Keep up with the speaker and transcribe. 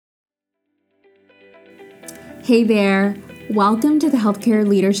Hey there, welcome to the Healthcare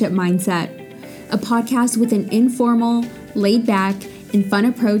Leadership Mindset, a podcast with an informal, laid-back, and fun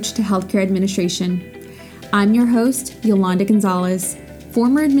approach to healthcare administration. I'm your host, Yolanda Gonzalez,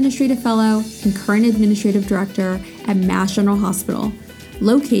 former administrative fellow and current administrative director at Mass General Hospital,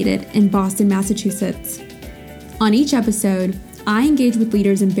 located in Boston, Massachusetts. On each episode, I engage with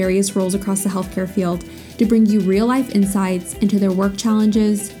leaders in various roles across the healthcare field to bring you real-life insights into their work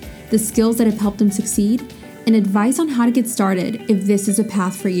challenges, the skills that have helped them succeed, and advice on how to get started if this is a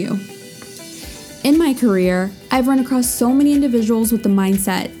path for you. In my career, I've run across so many individuals with the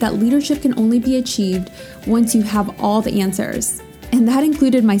mindset that leadership can only be achieved once you have all the answers, and that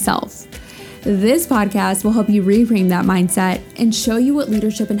included myself. This podcast will help you reframe that mindset and show you what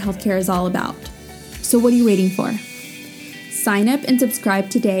leadership in healthcare is all about. So what are you waiting for? Sign up and subscribe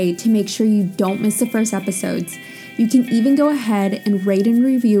today to make sure you don't miss the first episodes. You can even go ahead and rate and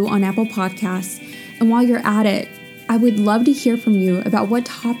review on Apple Podcasts. And while you're at it, I would love to hear from you about what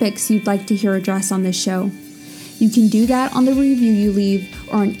topics you'd like to hear addressed on this show. You can do that on the review you leave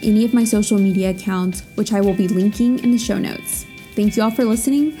or on any of my social media accounts, which I will be linking in the show notes. Thank you all for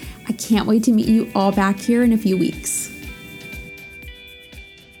listening. I can't wait to meet you all back here in a few weeks.